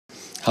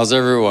How's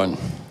everyone?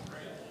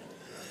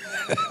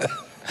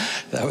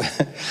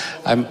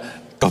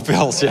 Go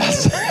Bills,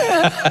 yes.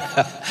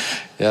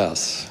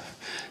 Yes.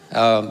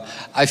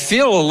 I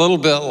feel a little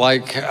bit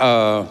like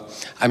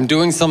I'm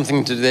doing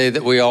something today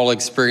that we all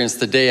experience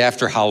the day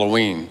after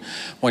Halloween,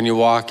 when you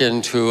walk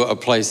into a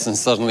place and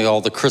suddenly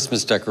all the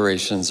Christmas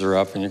decorations are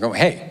up and you're going,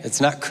 hey,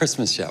 it's not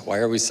Christmas yet. Why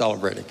are we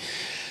celebrating?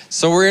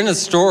 So we're in a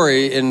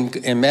story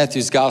in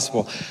Matthew's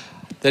gospel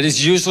that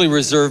is usually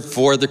reserved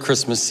for the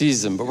Christmas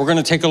season, but we're going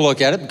to take a look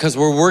at it because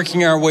we're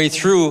working our way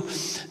through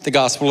the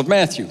Gospel of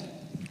Matthew.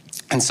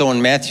 And so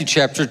in Matthew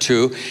chapter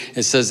 2,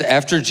 it says,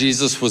 after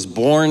Jesus was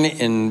born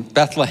in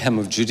Bethlehem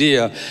of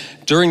Judea,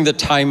 during the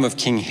time of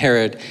King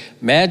Herod,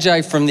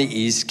 Magi from the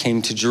east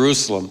came to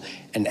Jerusalem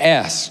and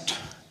asked,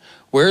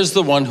 where is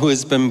the one who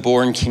has been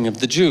born King of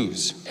the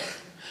Jews?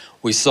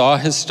 We saw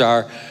his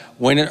star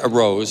when it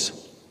arose,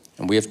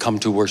 and we have come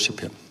to worship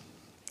him.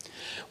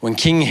 When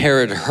King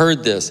Herod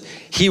heard this,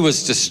 he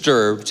was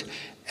disturbed,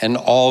 and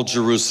all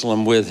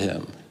Jerusalem with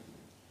him.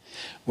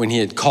 When he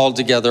had called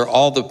together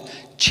all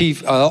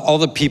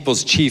the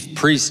people's chief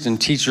priests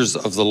and teachers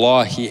of the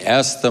law, he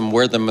asked them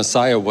where the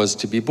Messiah was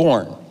to be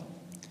born.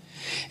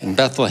 In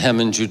Bethlehem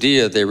in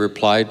Judea, they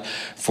replied,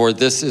 for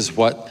this is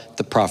what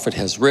the prophet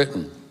has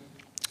written.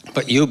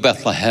 But you,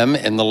 Bethlehem,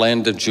 in the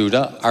land of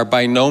Judah, are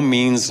by no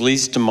means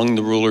least among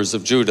the rulers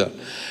of Judah.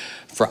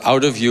 For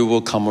out of you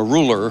will come a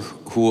ruler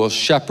who will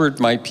shepherd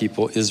my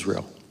people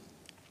Israel.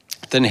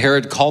 Then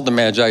Herod called the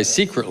Magi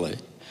secretly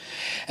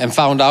and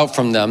found out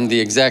from them the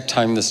exact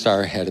time the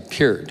star had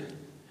appeared.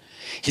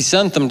 He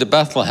sent them to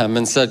Bethlehem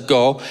and said,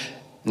 go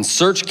and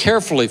search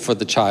carefully for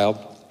the child.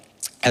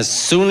 As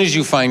soon as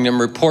you find him,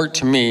 report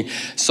to me,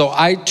 so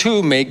I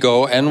too may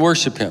go and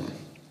worship him.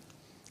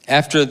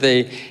 After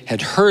they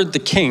had heard the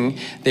king,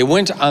 they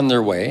went on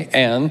their way,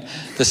 and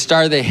the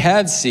star they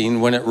had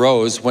seen when it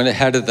rose went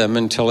ahead of them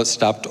until it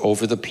stopped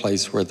over the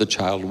place where the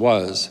child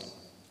was.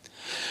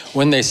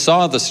 When they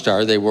saw the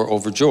star, they were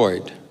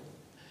overjoyed.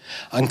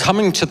 On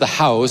coming to the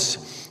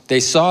house, they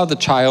saw the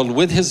child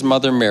with his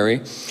mother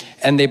Mary,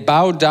 and they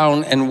bowed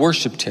down and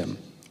worshiped him.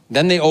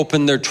 Then they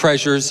opened their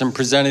treasures and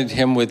presented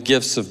him with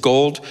gifts of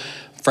gold,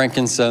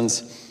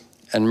 frankincense,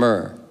 and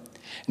myrrh.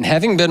 And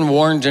having been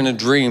warned in a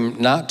dream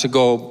not to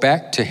go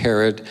back to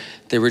Herod,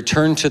 they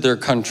returned to their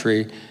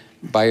country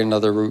by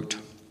another route.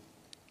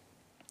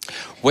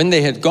 When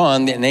they had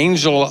gone, an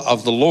angel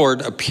of the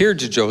Lord appeared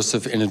to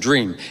Joseph in a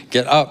dream.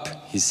 Get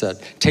up, he said,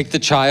 take the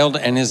child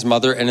and his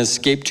mother and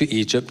escape to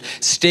Egypt.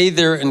 Stay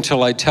there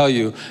until I tell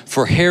you,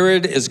 for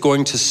Herod is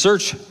going to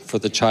search for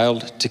the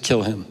child to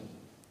kill him.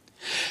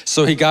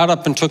 So he got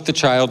up and took the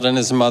child and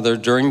his mother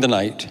during the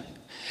night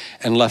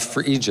and left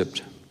for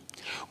Egypt,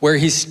 where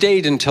he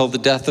stayed until the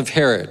death of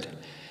Herod.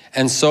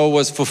 And so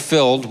was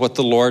fulfilled what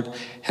the Lord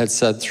had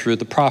said through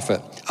the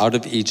prophet, out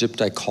of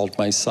Egypt I called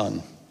my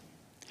son.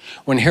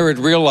 When Herod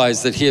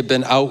realized that he had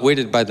been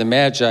outwitted by the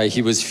Magi,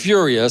 he was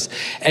furious,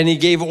 and he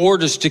gave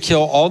orders to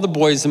kill all the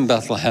boys in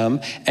Bethlehem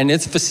and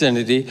its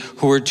vicinity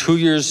who were 2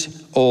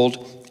 years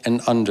old and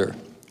under,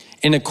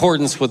 in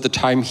accordance with the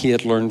time he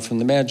had learned from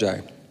the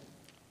Magi.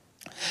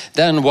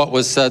 Then what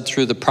was said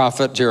through the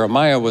prophet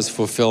Jeremiah was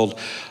fulfilled.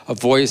 A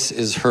voice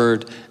is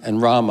heard in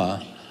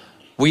Ramah,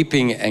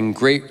 weeping and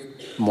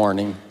great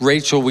mourning,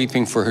 Rachel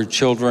weeping for her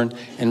children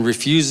and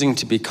refusing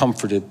to be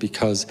comforted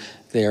because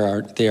they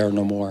are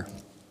no more.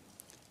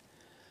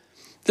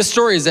 This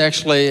story is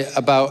actually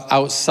about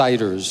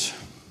outsiders.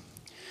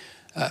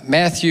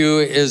 Matthew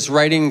is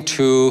writing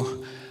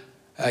to,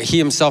 he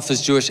himself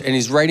is Jewish, and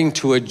he's writing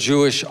to a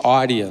Jewish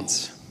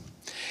audience.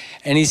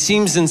 And he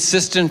seems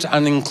insistent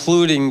on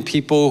including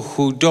people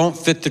who don't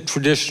fit the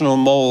traditional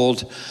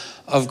mold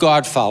of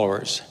God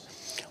followers.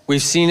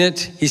 We've seen it.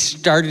 He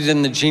started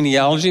in the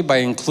genealogy by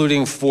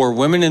including 4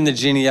 women in the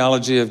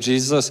genealogy of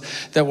Jesus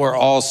that were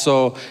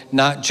also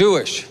not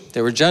Jewish.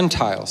 They were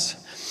Gentiles.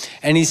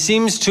 And he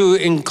seems to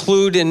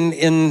include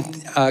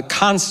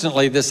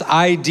constantly this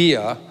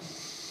idea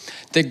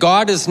that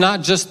God is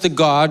not just the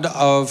God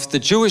of the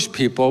Jewish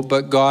people,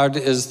 but God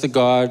is the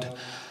God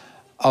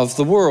of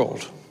the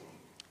world.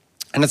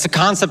 And it's a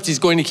concept he's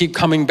going to keep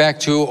coming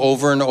back to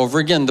over and over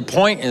again. The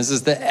point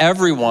is that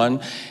everyone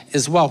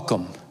is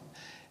welcome.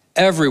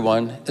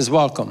 Everyone is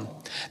welcome.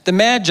 The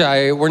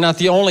Magi were not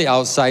the only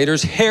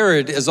outsiders.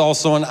 Herod is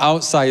also an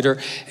outsider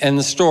in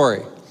the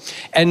story.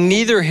 And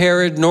neither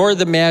Herod nor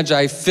the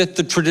Magi fit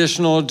the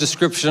traditional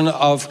description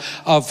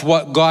of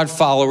what God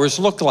followers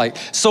look like.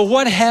 So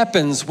what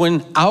happens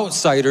when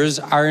outsiders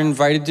are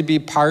invited to be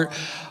part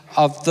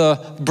of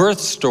the birth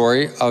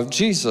story of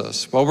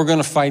Jesus? Well, we're going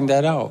to find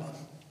that out.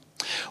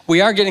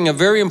 We are getting a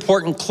very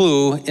important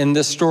clue in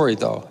this story,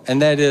 though,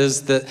 and that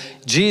is that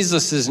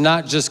Jesus is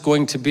not just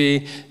going to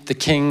be the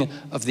king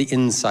of the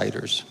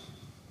insiders.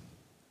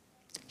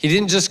 He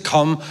didn't just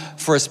come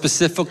for a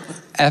specific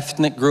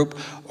ethnic group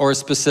or a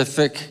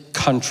specific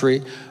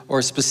country or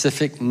a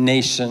specific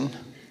nation.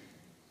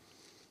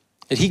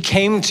 That he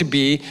came to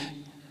be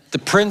the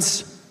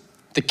prince,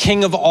 the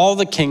king of all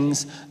the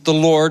kings, the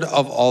Lord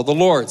of all the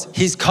lords.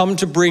 He's come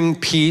to bring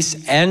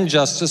peace and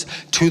justice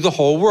to the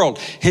whole world.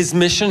 His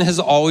mission has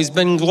always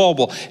been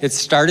global. It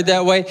started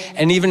that way,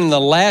 and even in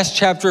the last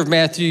chapter of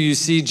Matthew, you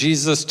see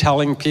Jesus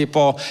telling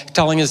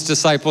his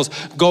disciples,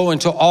 go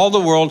into all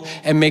the world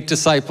and make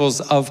disciples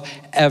of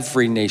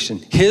every nation.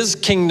 His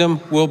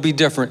kingdom will be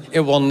different. It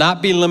will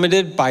not be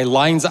limited by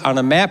lines on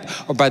a map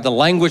or by the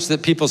language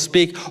that people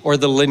speak or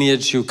the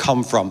lineage you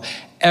come from.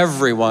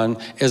 Everyone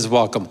is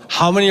welcome.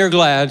 How many are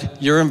glad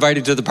you're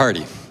invited to the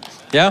party?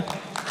 Yeah?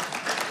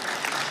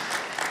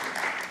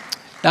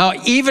 Now,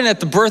 even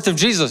at the birth of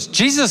Jesus,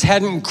 Jesus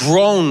hadn't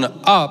grown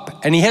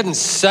up and he hadn't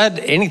said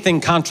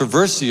anything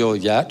controversial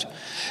yet.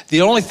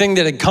 The only thing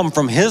that had come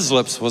from his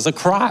lips was a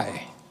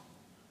cry.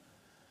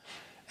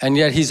 And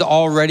yet he's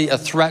already a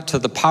threat to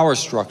the power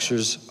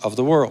structures of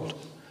the world.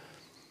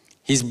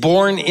 He's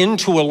born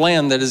into a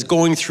land that is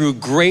going through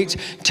great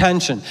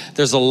tension.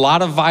 There's a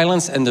lot of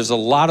violence and there's a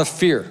lot of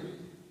fear.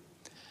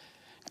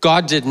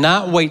 God did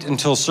not wait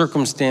until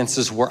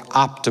circumstances were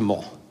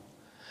optimal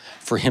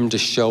for him to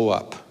show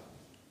up.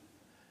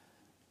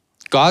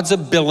 God's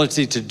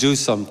ability to do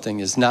something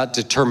is not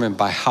determined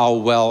by how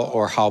well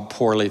or how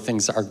poorly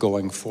things are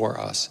going for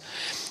us.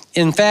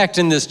 In fact,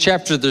 in this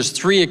chapter, there's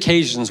 3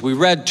 occasions. We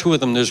read 2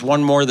 of them. There's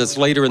one more that's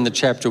later in the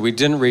chapter we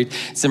didn't read.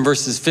 It's in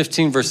verses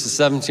 15, verses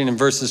 17, and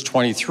verses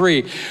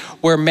 23,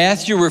 where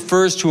Matthew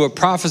refers to a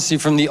prophecy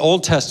from the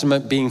Old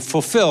Testament being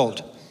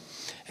fulfilled.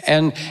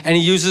 And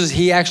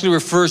he actually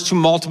refers to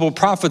multiple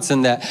prophets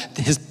in that.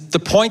 The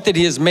point that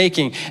he is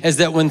making is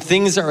that when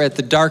things are at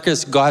the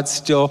darkest, God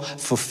still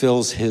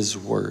fulfills his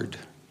word.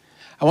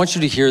 I want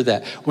you to hear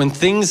that. When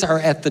things are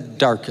at the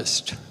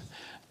darkest,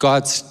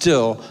 God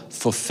still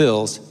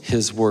fulfills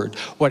his word.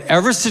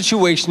 Whatever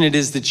situation it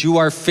is that you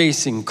are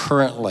facing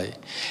currently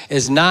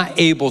is not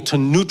able to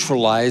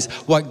neutralize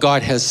what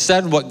God has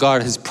said, what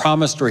God has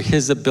promised, or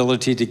his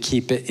ability to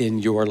keep it in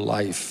your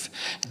life.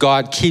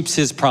 God keeps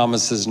his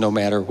promises no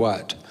matter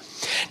what.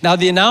 Now,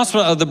 the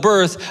announcement of the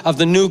birth of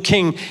the new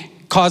king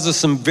causes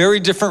some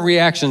very different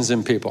reactions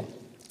in people.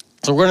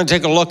 So we're going to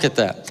take a look at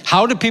that.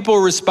 How do people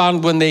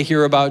respond when they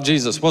hear about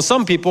Jesus? Well,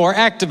 some people are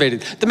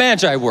activated. The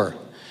Magi were.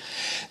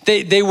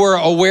 They were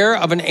aware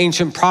of an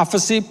ancient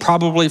prophecy,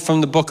 probably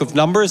from the book of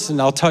Numbers, and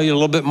I'll tell you a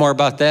little bit more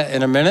about that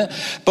in a minute.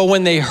 But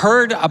when they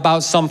heard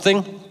about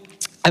something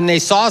and they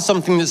saw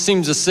something that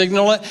seemed to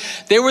signal it,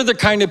 they were the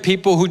kind of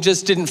people who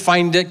just didn't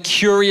find it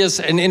curious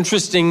and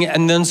interesting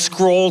and then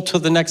scroll to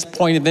the next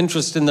point of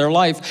interest in their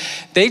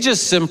life. They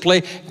just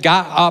simply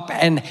got up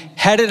and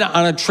headed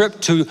on a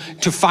trip to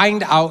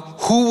find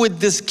out who would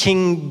this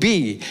king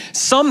be.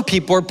 Some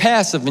people are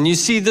passive, and you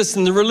see this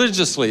in the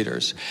religious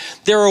leaders.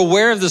 They're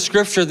aware of the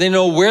scripture, they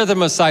know where the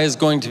Messiah is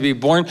going to be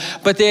born,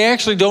 but they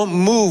actually don't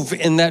move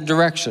in that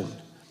direction.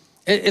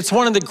 It's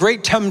one of the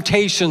great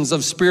temptations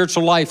of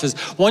spiritual life is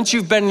once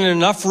you've been in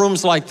enough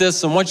rooms like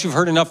this and once you've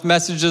heard enough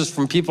messages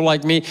from people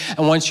like me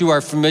and once you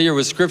are familiar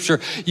with scripture,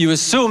 you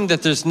assume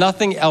that there's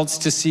nothing else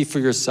to see for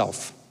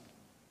yourself.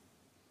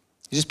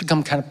 You just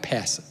become kind of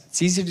passive.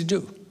 It's easy to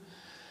do.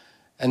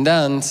 And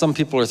then some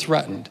people are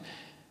threatened.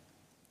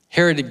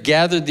 Herod had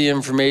gathered the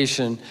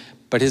information,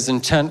 but his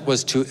intent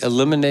was to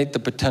eliminate the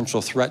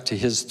potential threat to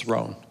his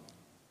throne.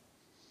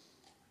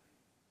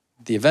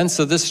 The events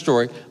of this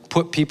story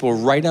put people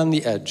right on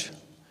the edge.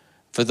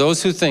 For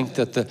those who think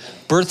that the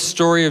birth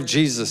story of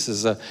Jesus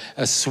is a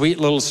sweet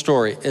little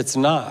story, it's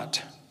not.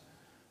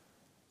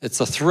 It's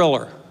a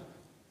thriller.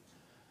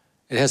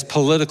 It has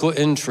political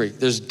intrigue.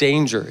 There's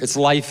danger. It's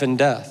life and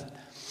death.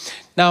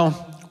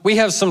 Now, we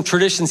have some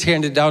traditions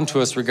handed down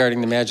to us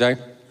regarding the Magi.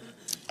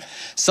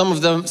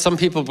 Some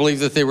people believe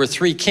that they were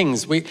 3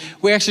 kings. We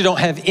actually don't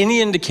have any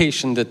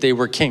indication that they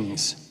were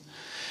kings.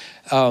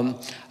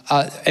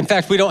 In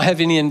fact, we don't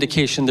have any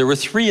indication there were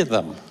 3 of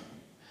them.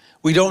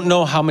 We don't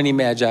know how many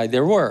Magi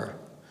there were.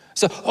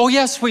 So, oh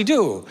yes, we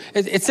do.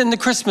 It's in the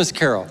Christmas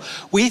Carol.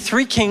 We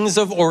 3 kings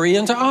of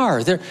Orient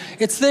are.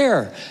 It's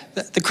there.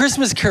 The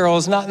Christmas Carol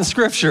is not in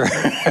Scripture.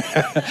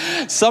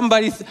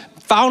 Somebody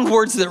found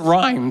words that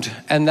rhymed,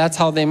 and that's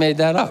how they made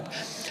that up.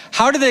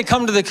 How did they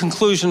come to the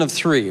conclusion of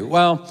 3?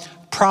 Well,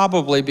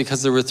 probably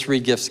because there were 3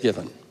 gifts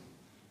given.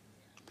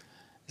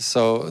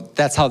 So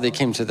that's how they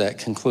came to that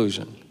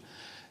conclusion.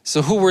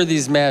 So who were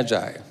these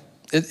Magi?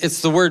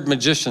 It's the word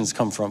magicians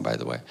come from, by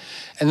the way.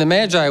 And the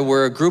Magi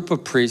were a group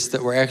of priests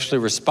that were actually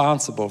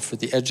responsible for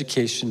the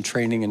education,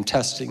 training, and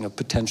testing of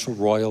potential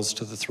royals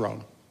to the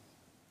throne.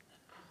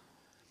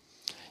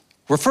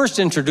 We're first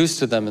introduced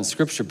to them in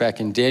Scripture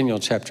back in Daniel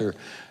chapter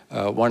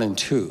 1 and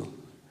 2,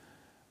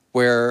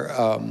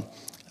 where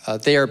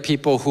they are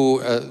people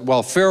who,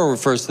 Pharaoh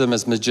refers to them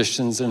as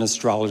magicians and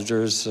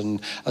astrologers and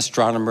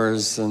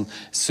astronomers and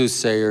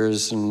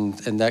soothsayers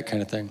and that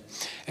kind of thing.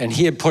 And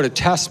he had put a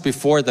test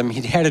before them.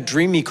 He'd had a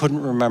dream he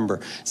couldn't remember.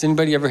 Has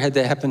anybody ever had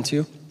that happen to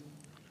you?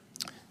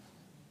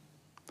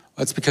 Well,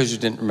 it's because you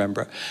didn't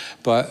remember.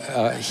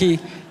 But he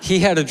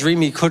had a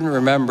dream he couldn't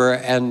remember,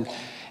 and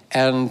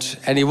And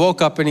he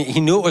woke up and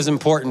he knew it was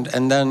important.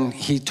 And then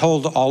he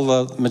told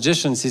all the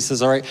magicians, he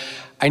says, all right,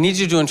 I need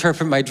you to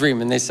interpret my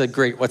dream. And they said,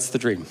 great, what's the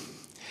dream?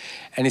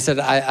 And he said,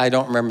 I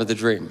don't remember the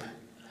dream.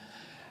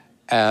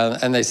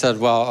 And they said,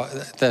 well,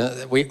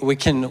 we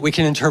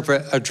can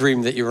interpret a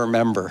dream that you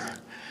remember.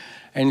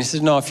 And he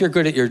said, no, if you're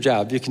good at your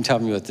job, you can tell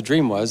me what the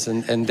dream was.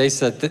 And they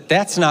said,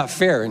 that's not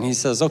fair. And he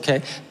says,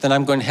 okay, then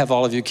I'm going to have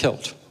all of you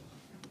killed.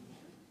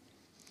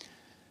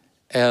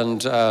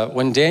 And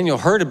when Daniel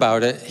heard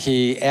about it,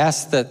 he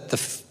asked that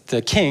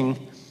the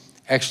king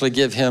actually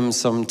give him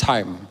some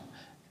time.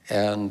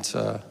 And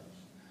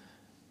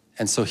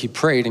so he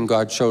prayed and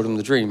God showed him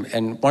the dream.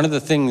 And one of the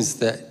things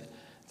that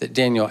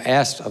Daniel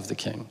asked of the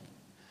king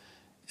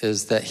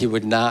is that he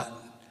would not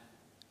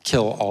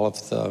kill all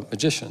of the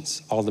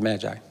magicians, all the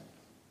magi.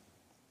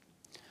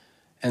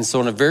 And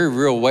so in a very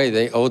real way,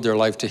 they owed their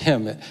life to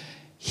him.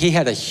 He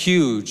had a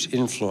huge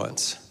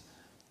influence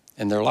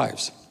in their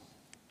lives.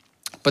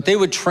 But they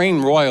would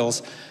train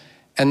royals,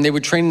 and they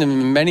would train them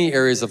in many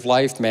areas of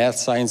life, math,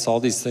 science,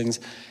 all these things.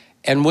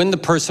 And when the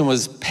person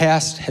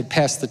had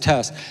passed the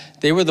test,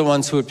 they were the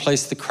ones who would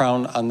place the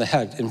crown on the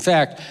head. In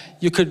fact,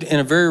 you could, in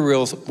a very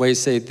real way,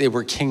 say they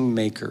were king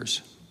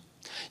makers.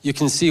 You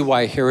can see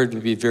why Herod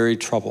would be very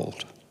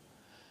troubled.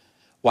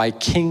 Why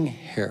King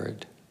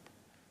Herod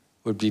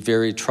would be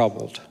very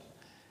troubled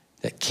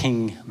that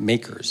king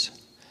makers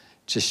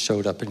just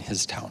showed up in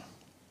his town.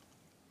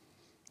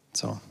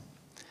 So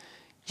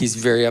he's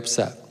very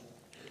upset.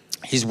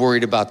 He's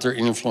worried about their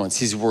influence.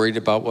 He's worried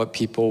about what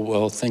people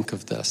will think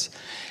of this.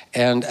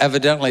 And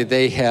evidently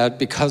they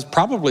had,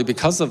 probably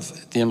because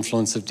of the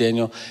influence of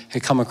Daniel,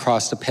 had come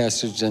across a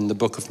passage in the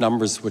book of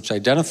Numbers which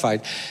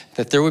identified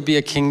that there would be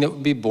a king that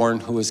would be born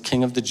who was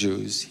king of the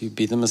Jews. He would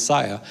be the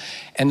Messiah.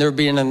 And there would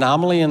be an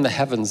anomaly in the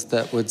heavens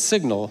that would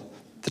signal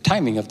the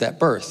timing of that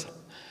birth.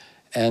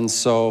 And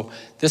so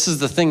this is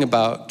the thing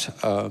about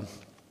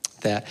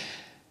that.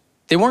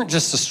 They weren't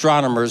just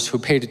astronomers who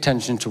paid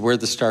attention to where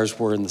the stars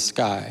were in the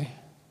sky.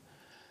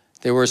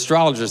 They were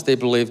astrologers. They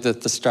believed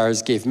that the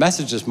stars gave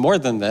messages. More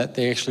than that,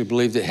 they actually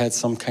believed it had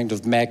some kind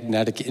of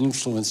magnetic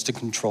influence to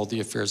control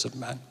the affairs of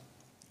men.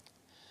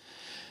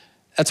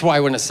 That's why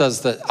when it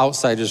says that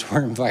outsiders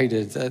were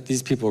invited,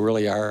 these people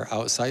really are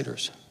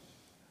outsiders.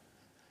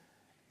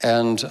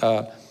 And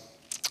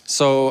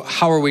so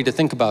how are we to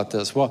think about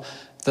this? Well,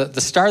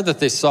 the star that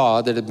they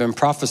saw that had been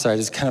prophesied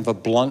is kind of a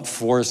blunt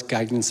force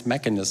guidance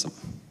mechanism.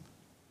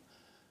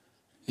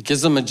 It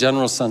gives them a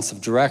general sense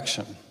of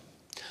direction.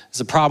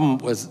 There's a problem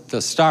with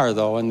the star,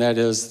 though, and that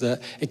is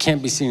that it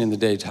can't be seen in the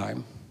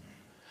daytime.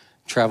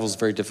 Travel is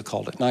very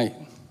difficult at night.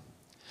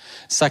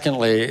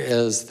 Secondly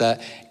is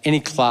that any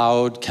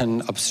cloud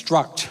can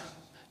obstruct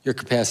your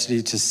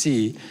capacity to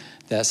see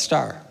that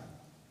star.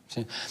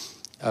 See?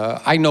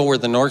 I know where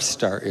the North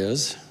Star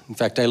is. In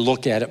fact, I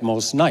look at it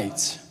most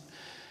nights.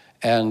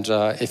 And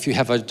if you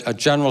have a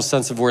general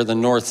sense of where the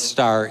North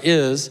Star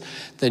is,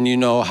 then you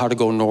know how to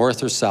go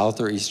north or south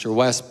or east or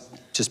west,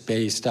 just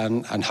based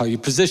on how you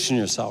position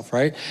yourself,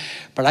 right?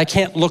 But I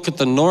can't look at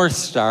the North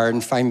Star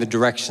and find the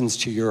directions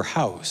to your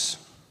house.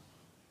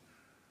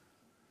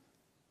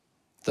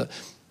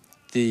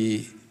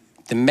 The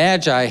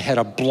Magi had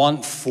a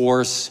blunt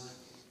force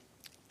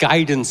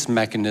guidance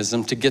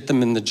mechanism to get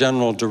them in the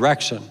general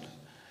direction.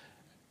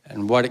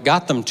 And what it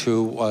got them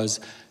to was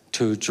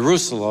to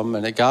Jerusalem,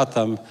 and it got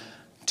them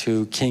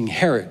to King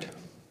Herod.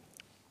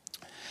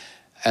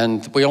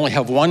 And we only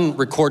have one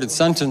recorded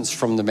sentence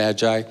from the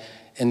Magi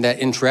in that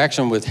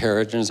interaction with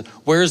Herod. And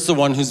where's the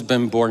one who's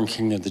been born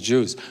king of the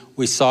Jews?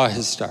 We saw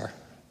his star.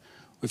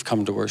 We've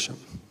come to worship.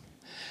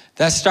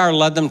 That star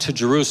led them to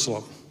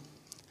Jerusalem,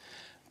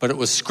 but it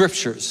was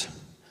scriptures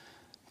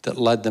that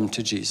led them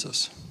to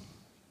Jesus.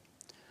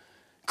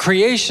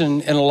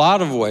 Creation, in a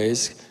lot of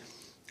ways,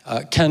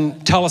 can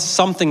tell us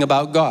something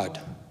about God.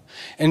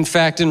 In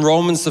fact, in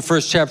Romans, the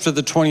first chapter,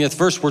 the 20th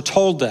verse, we're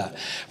told that.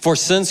 For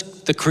since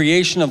the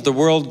creation of the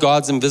world,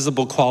 God's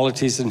invisible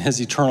qualities and his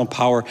eternal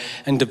power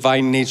and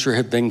divine nature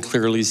have been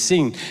clearly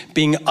seen,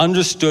 being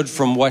understood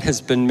from what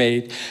has been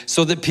made,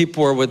 so that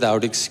people are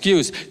without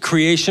excuse.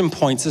 Creation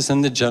points us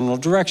in the general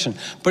direction,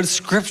 but it's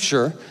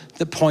scripture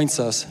that points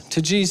us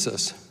to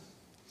Jesus.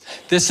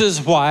 This is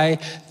why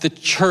the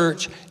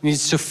church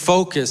needs to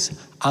focus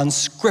on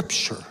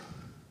scripture.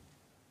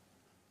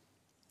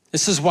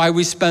 This is why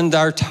we spend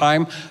our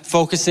time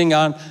focusing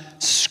on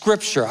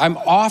scripture. I'm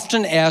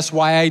often asked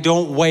why I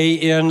don't weigh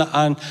in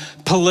on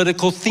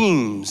political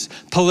themes,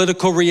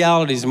 political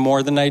realities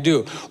more than I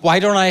do. Why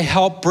don't I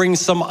help bring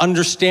some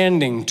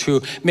understanding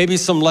to maybe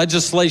some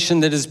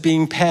legislation that is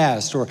being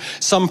passed or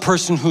some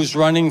person who's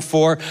running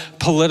for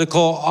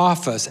political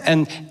office?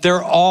 And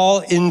they're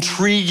all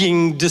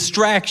intriguing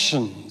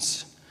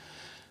distractions.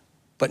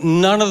 But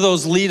none of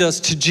those lead us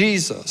to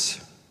Jesus.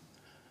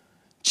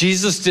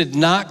 Jesus did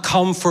not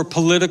come for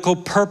political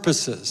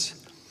purposes.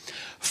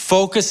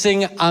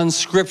 Focusing on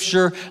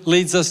scripture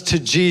leads us to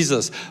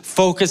Jesus.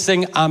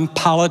 Focusing on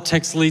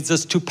politics leads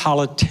us to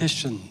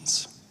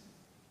politicians.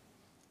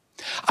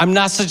 I'm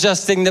not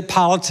suggesting that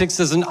politics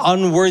is an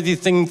unworthy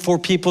thing for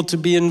people to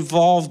be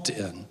involved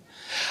in.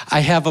 I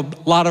have a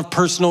lot of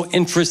personal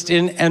interest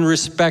in and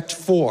respect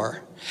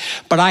for,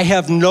 but I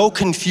have no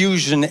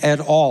confusion at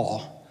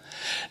all.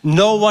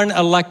 No one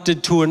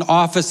elected to an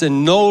office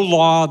and no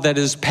law that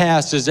is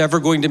passed is ever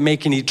going to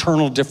make an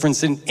eternal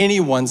difference in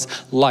anyone's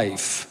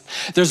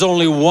life. There's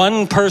only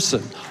one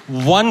person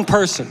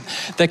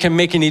that can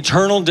make an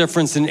eternal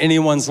difference in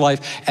anyone's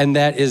life, and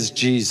that is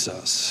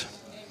Jesus.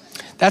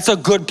 That's a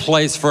good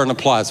place for an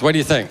applause. What do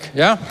you think?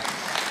 Yeah?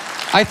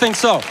 I think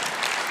so.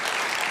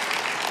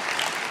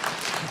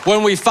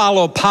 When we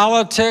follow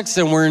politics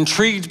and we're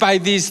intrigued by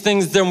these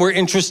things, then we're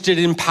interested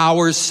in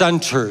power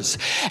centers.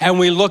 And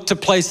we look to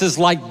places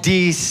like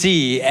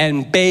DC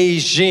and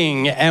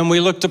Beijing, and we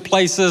look to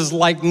places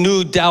like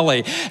New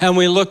Delhi, and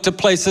we look to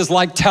places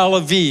like Tel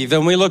Aviv,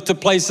 and we look to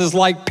places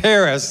like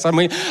Paris, and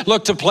we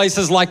look to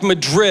places like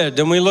Madrid,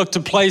 and we look to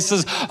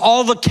places,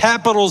 all the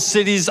capital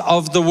cities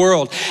of the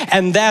world.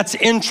 And that's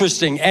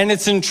interesting, and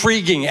it's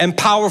intriguing, and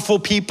powerful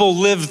people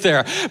live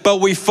there. But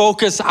we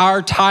focus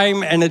our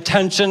time and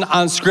attention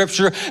on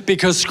Scripture,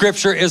 because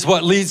Scripture is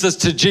what leads us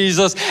to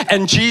Jesus.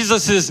 And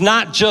Jesus is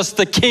not just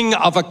the king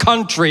of a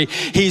country,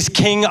 he's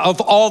king of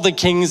all the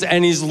kings,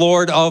 and he's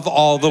Lord of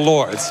all the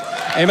lords.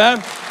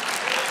 Amen?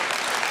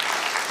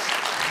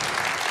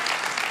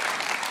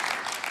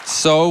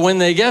 So when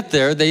they get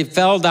there, they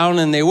fell down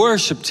and they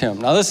worshiped him.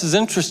 Now this is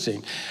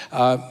interesting.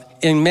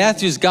 In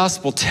Matthew's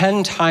gospel,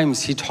 10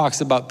 times he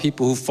talks about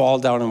people who fall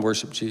down and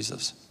worship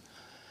Jesus.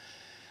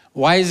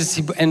 Why is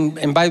he,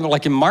 and by the way,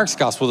 like in Mark's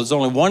gospel, there's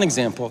only one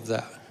example of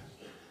that.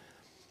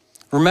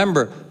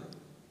 Remember,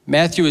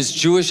 Matthew is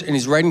Jewish and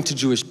he's writing to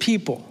Jewish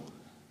people.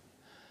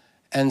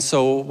 And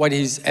so what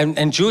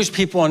and Jewish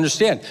people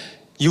understand,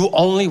 you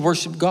only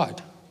worship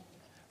God.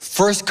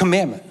 First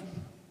commandment,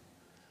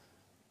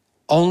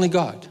 only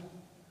God.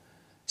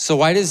 So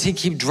why does he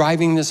keep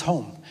driving this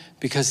home?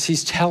 Because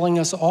he's telling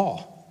us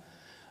all,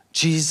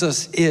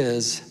 Jesus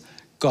is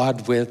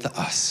God with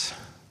us.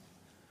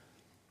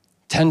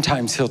 10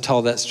 times he'll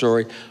tell that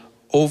story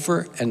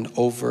over and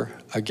over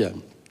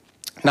again.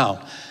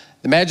 Now,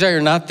 the Magi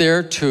are not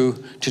there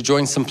to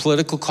join some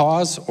political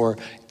cause, or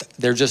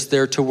they're just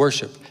there to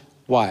worship.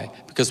 Why?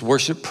 Because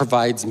worship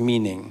provides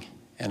meaning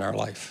in our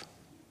life.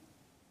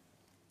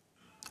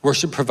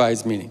 Worship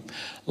provides meaning.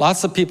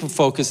 Lots of people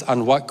focus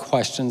on what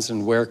questions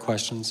and where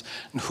questions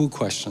and who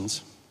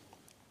questions.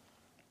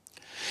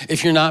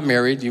 If you're not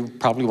married, you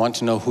probably want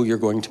to know who you're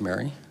going to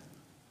marry.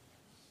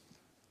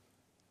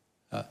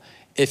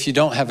 If you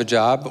don't have a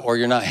job or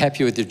you're not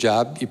happy with your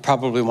job, you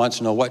probably want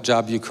to know what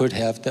job you could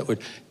have that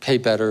would pay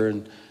better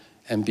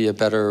and be a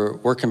better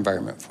work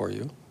environment for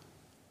you.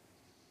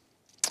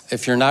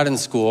 If you're not in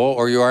school,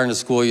 or you are in a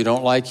school you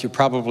don't like, you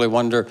probably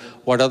wonder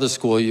what other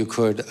school you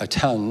could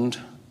attend.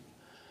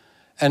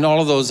 And all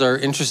of those are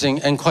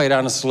interesting and, quite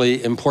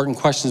honestly, important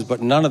questions,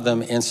 but none of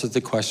them answer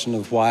the question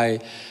of why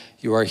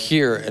you are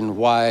here and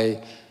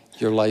why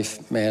your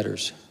life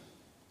matters.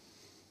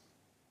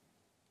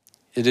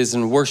 It is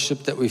in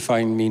worship that we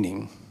find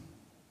meaning.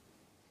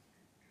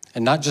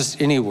 And not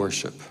just any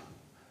worship,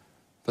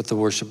 but the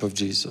worship of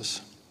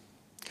Jesus.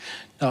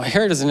 Now,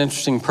 Herod is an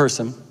interesting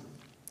person.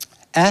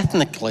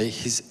 Ethnically,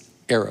 he's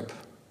Arab.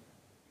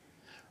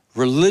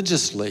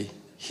 Religiously,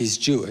 he's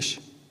Jewish.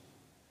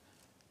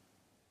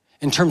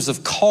 In terms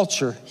of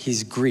culture,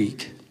 he's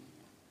Greek.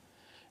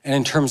 And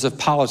in terms of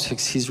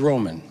politics, he's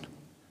Roman.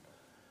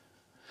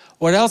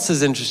 What else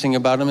is interesting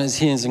about him is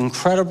he is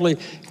incredibly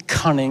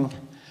cunning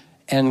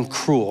and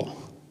cruel.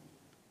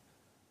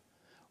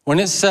 When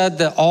it said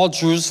that all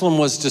Jerusalem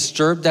was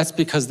disturbed, that's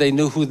because they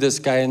knew who this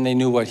guy, and they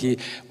knew what he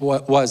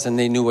was, and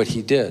they knew what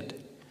he did.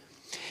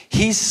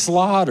 He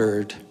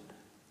slaughtered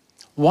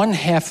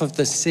 1/2 of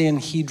the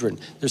Sanhedrin.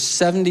 There's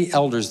 70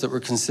 elders that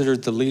were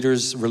considered the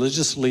leaders,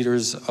 religious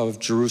leaders of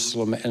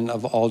Jerusalem and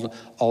of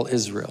all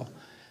Israel.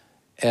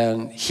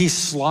 And he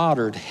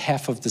slaughtered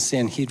 1/2 of the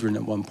Sanhedrin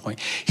at one point.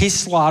 He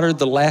slaughtered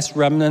the last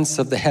remnants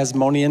of the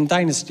Hasmonean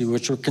dynasty,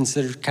 which were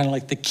considered kind of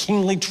like the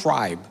kingly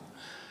tribe,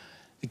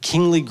 the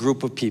kingly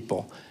group of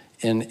people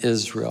in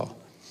Israel.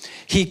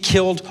 He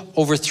killed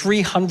over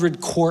 300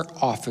 court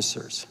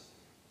officers.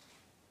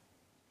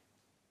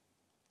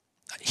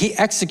 He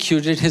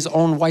executed his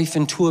own wife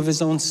and 2 of his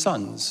own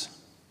sons.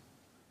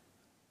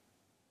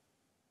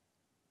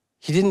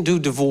 He didn't do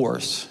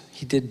divorce,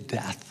 he did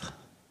death.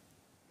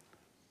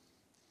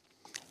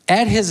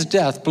 At his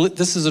death,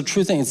 this is a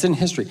true thing, it's in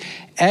history.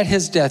 At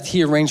his death,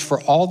 he arranged for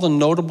all the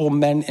notable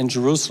men in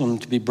Jerusalem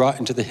to be brought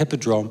into the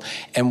hippodrome.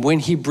 And when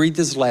he breathed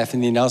his last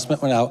and the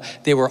announcement went out,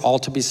 they were all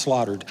to be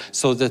slaughtered,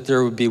 so that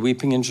there would be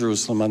weeping in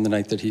Jerusalem on the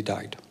night that he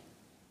died.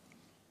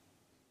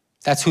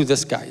 That's who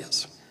this guy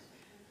is.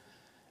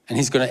 And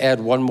he's going to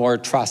add one more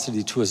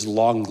atrocity to his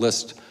long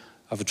list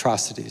of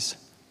atrocities.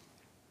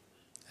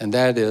 And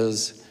that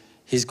is,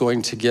 he's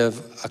going to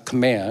give a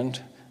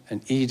command,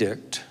 an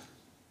edict,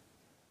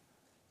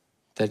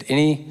 that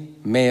any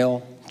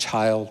male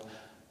child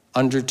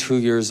under 2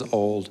 years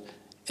old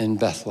in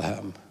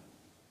Bethlehem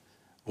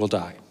will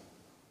die.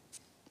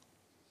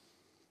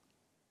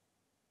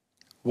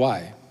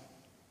 Why?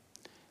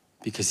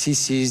 Because he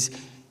sees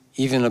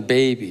even a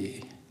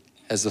baby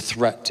as a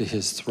threat to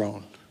his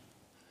throne.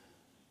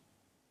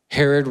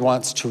 Herod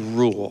wants to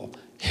rule.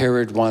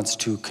 Herod wants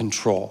to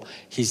control.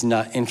 He's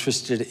not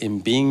interested in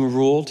being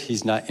ruled.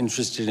 He's not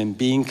interested in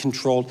being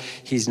controlled.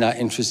 He's not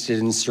interested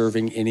in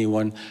serving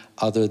anyone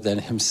other than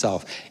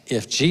himself.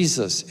 If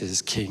Jesus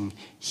is king,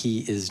 he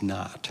is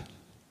not.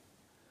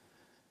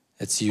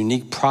 It's a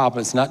unique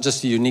problem. It's not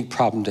just a unique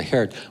problem to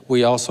Herod.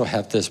 We also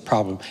have this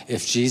problem.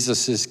 If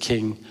Jesus is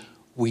king,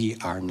 we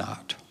are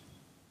not.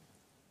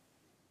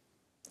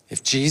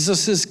 If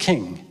Jesus is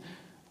king,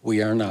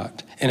 we are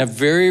not. In a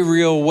very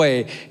real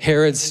way,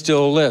 Herod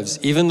still lives.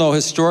 Even though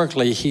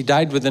historically he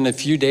died within a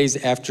few days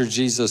after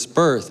Jesus'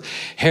 birth,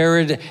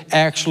 Herod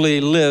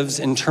actually lives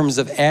in terms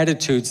of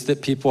attitudes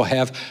that people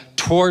have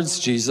towards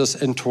Jesus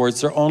and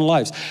towards their own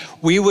lives.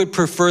 We would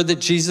prefer that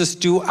Jesus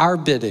do our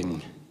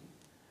bidding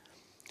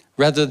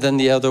rather than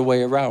the other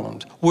way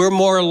around. We're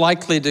more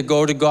likely to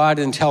go to God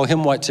and tell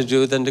him what to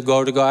do than to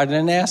go to God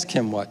and ask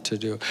him what to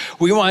do.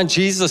 We want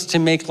Jesus to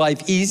make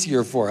life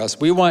easier for us.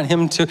 We want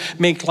him to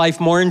make life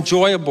more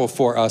enjoyable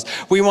for us.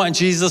 We want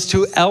Jesus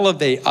to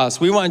elevate us.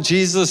 We want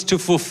Jesus to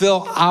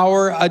fulfill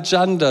our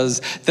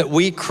agendas that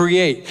we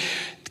create.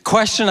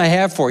 Question I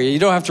have for you, you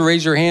don't have to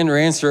raise your hand or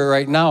answer it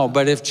right now,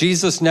 but if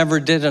Jesus never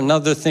did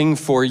another thing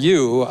for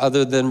you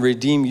other than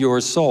redeem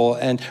your soul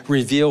and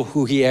reveal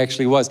who he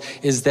actually was,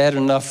 is that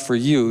enough for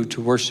you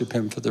to worship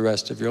him for the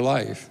rest of your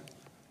life?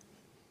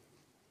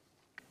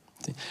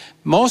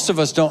 Most of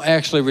us don't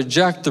actually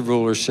reject the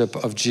rulership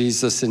of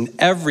Jesus in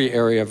every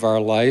area of our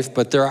life,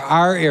 but there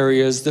are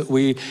areas that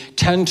we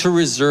tend to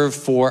reserve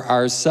for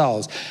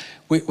ourselves.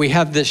 We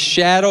have this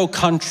shadow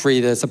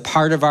country that's a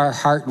part of our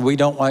heart, and we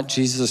don't want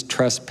Jesus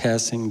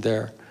trespassing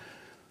there.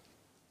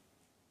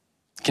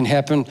 It can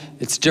happen,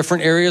 it's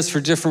different areas for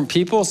different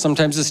people.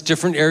 Sometimes it's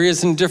different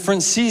areas in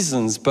different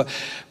seasons, but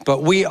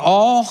we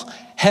all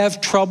have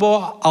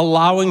trouble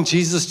allowing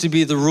Jesus to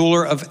be the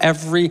ruler of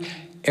every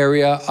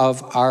area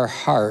of our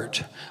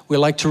heart. We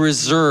like to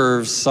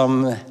reserve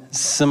some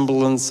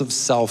semblance of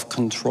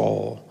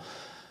self-control.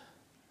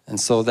 And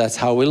so that's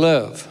how we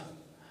live.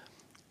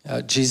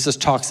 Jesus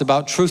talks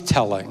about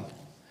truth-telling,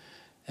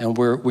 and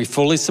we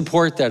fully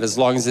support that as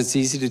long as it's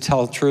easy to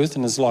tell truth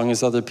and as long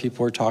as other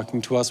people are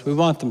talking to us, we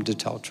want them to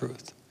tell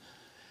truth.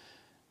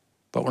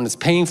 But when it's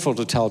painful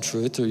to tell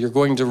truth, or you're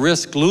going to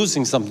risk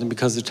losing something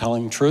because of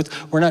telling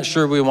truth, we're not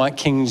sure we want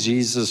King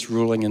Jesus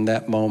ruling in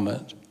that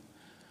moment.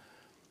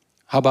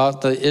 How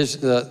about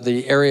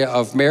the area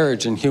of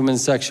marriage and human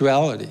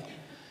sexuality?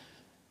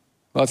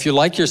 Well, if you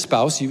like your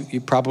spouse, you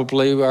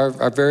probably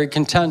are very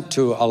content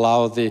to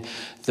allow the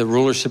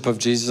rulership of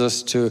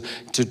Jesus to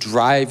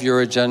drive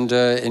your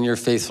agenda and your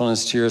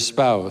faithfulness to your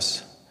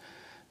spouse.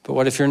 But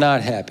what if you're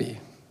not happy?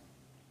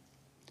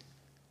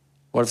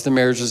 What if the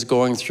marriage is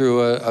going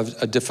through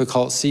a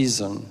difficult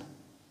season?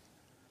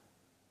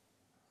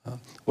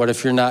 What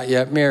if you're not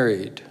yet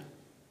married?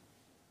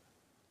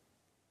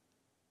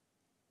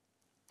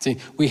 See,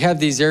 we have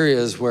these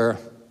areas where,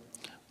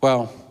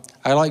 well,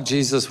 I like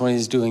Jesus when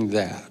he's doing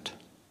that.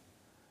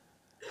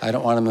 I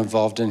don't want him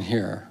involved in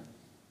here.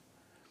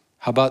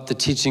 How about the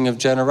teaching of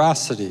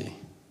generosity?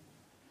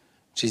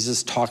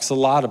 Jesus talks a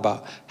lot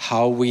about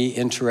how we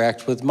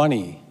interact with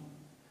money.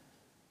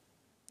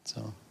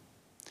 So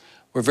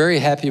we're very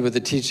happy with the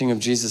teaching of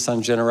Jesus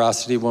on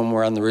generosity when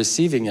we're on the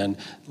receiving end,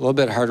 a little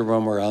bit harder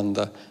when we're on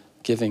the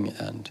giving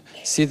end.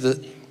 See,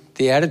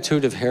 the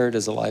attitude of Herod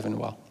is alive and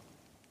well.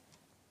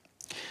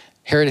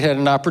 Herod had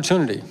an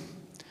opportunity.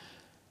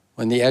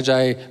 When the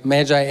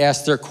Magi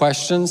asked their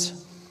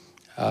questions,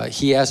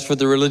 he asked for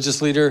the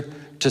religious leader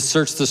to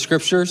search the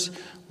scriptures.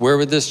 Where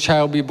would this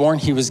child be born?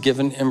 He was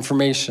given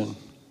information.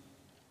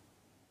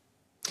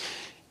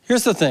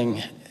 Here's the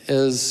thing,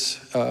 is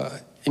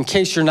in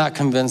case you're not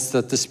convinced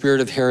that the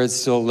spirit of Herod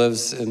still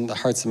lives in the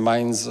hearts and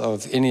minds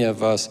of any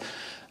of us,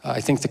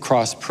 I think the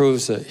cross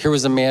proves it. Here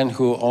was a man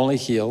who only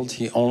healed,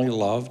 he only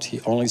loved, he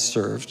only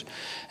served,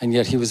 and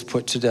yet he was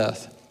put to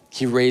death.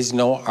 He raised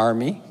no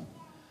army.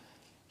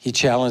 He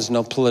challenged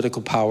no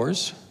political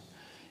powers.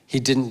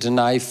 He didn't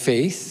deny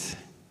faith.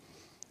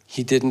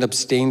 He didn't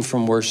abstain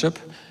from worship.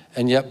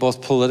 And yet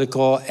both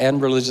political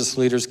and religious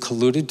leaders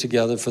colluded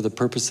together for the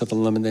purpose of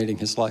eliminating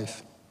his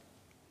life.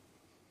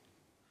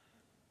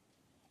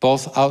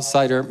 Both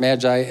outsider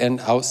Magi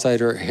and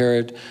outsider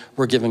Herod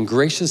were given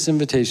gracious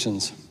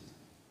invitations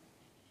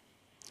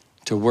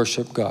to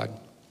worship God.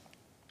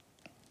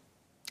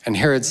 And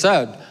Herod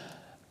said,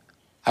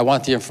 I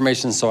want the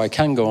information so I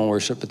can go and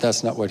worship, but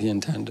that's not what he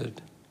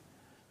intended.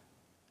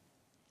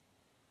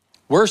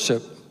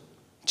 Worship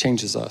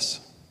changes us.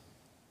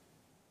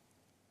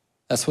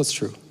 That's what's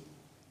true.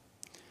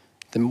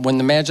 When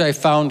the Magi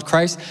found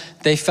Christ,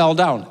 they fell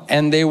down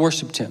and they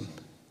worshiped him.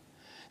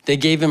 They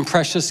gave him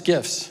precious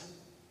gifts.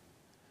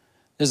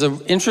 There's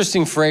an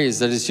interesting phrase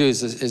that is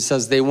used. It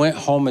says they went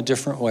home a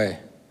different way.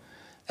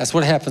 That's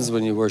what happens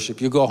when you worship.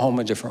 You go home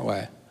a different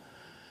way.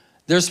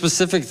 Their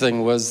specific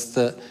thing was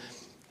that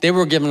they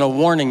were given a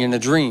warning in a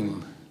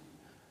dream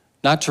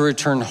not to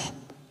return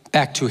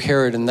back to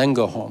Herod and then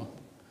go home,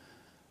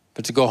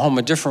 but to go home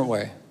a different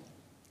way.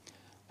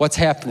 What's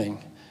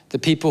happening? The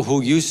people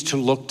who used to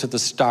look to the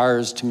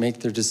stars to make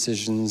their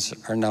decisions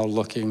are now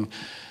looking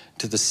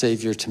to the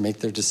Savior to make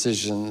their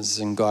decisions,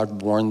 and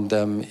God warned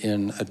them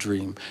in a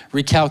dream.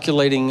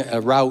 Recalculating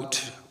a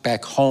route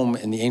back home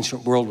in the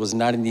ancient world was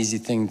not an easy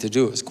thing to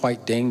do. It was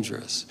quite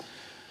dangerous.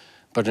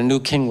 But a new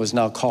king was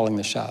now calling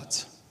the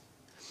shots.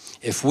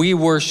 If we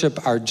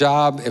worship our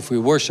job, if we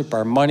worship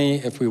our money,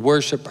 if we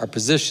worship our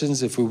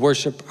positions, if we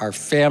worship our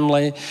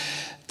family,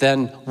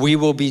 then we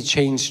will be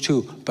changed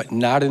too, but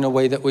not in a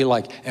way that we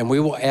like. And we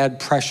will add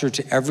pressure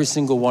to every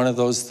single one of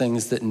those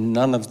things that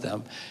none of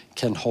them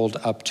can hold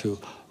up to.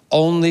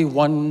 Only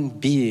one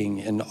being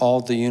in all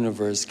the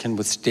universe can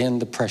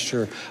withstand the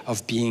pressure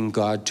of being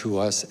God to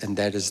us, and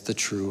that is the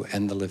true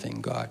and the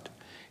living God.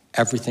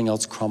 Everything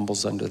else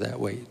crumbles under that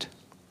weight.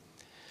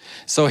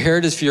 So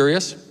Herod is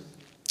furious.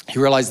 He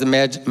realized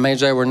the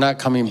Magi were not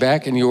coming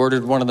back, and he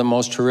ordered one of the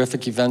most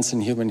horrific events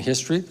in human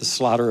history, the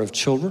slaughter of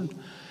children.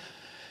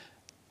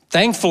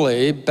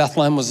 Thankfully,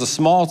 Bethlehem was a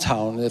small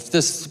town. If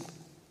this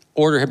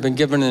order had been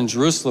given in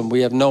Jerusalem,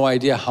 we have no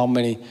idea how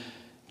many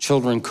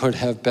children could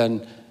have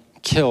been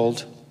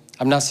killed.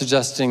 I'm not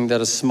suggesting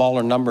that a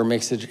smaller number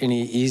makes it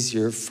any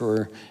easier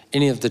for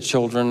any of the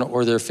children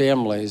or their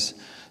families.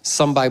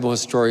 Some Bible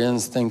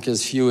historians think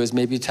as few as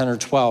maybe 10 or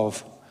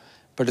 12,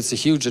 but it's a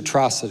huge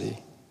atrocity.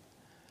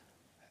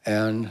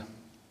 And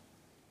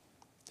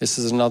this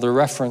is another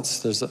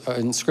reference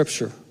in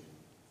Scripture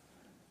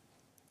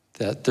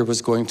that there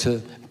was going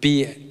to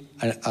be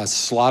a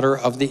slaughter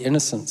of the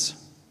innocents.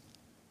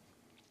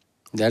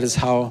 That is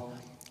how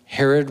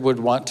Herod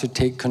would want to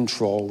take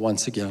control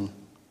once again.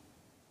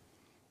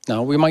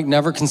 Now, we might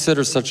never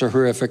consider such a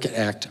horrific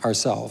act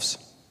ourselves,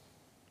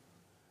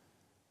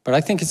 but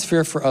I think it's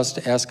fair for us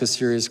to ask a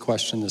serious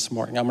question this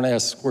morning. I'm going to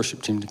ask the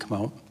worship team to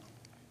come out.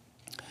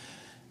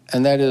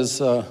 And that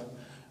is,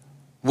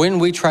 when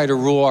we try to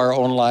rule our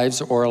own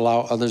lives or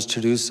allow others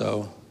to do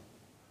so,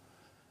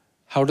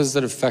 how does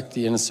that affect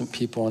the innocent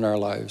people in our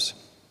lives?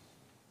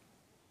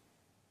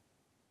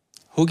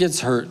 Who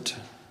gets hurt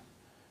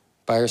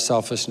by our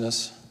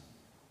selfishness?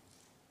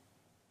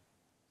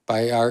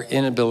 By our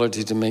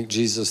inability to make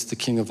Jesus the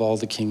King of all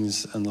the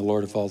kings and the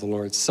Lord of all the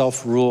lords.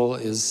 Self-rule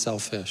is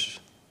selfish.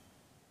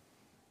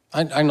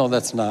 I know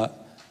that's not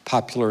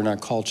popular in our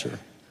culture.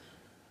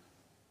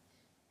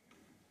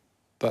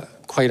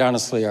 But quite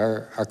honestly,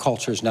 our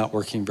culture is not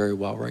working very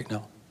well right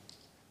now.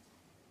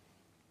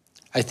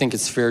 I think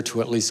it's fair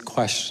to at least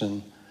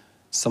question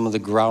some of the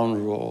ground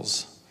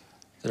rules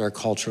that our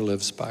culture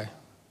lives by.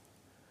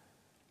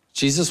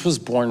 Jesus was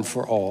born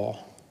for all,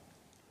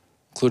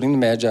 including the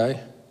Magi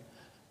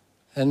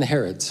and the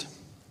Herods,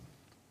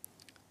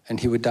 and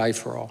he would die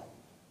for all.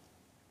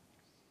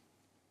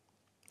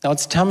 Now,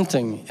 it's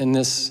tempting in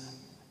this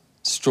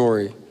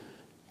story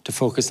to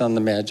focus on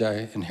the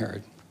Magi and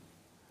Herod.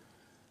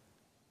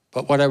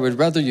 But what I would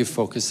rather you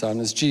focus on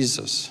is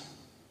Jesus.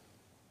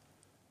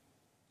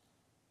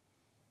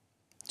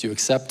 Do you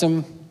accept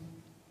him?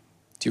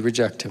 Do you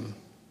reject him?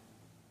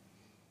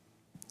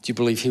 Do you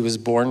believe he was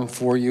born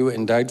for you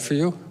and died for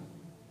you?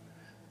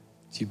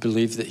 Do you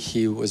believe that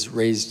he was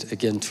raised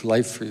again to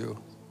life for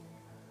you?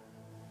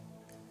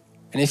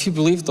 And if you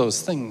believe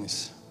those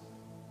things,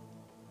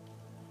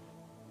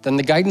 then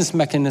the guidance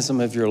mechanism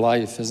of your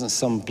life isn't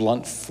some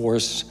blunt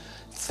force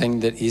thing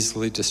that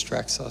easily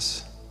distracts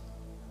us.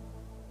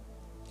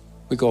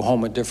 We go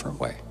home a different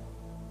way.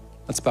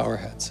 Let's bow our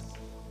heads.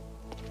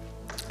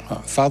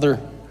 Father,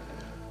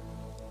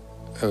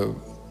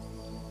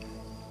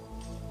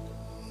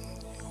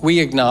 we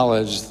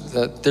acknowledge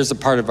that there's a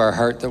part of our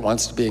heart that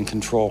wants to be in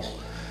control.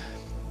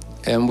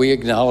 And we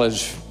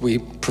acknowledge we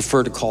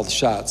prefer to call the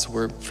shots.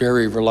 We're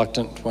very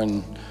reluctant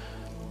when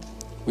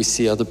we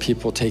see other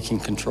people taking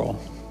control.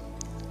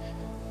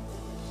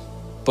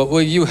 But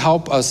will you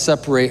help us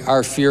separate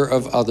our fear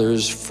of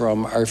others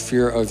from our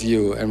fear of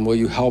you? And will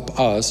you help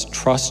us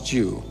trust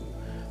you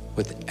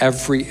with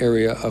every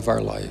area of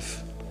our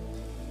life?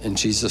 In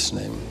Jesus'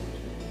 name,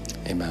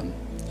 amen.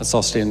 Let's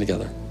all stand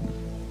together.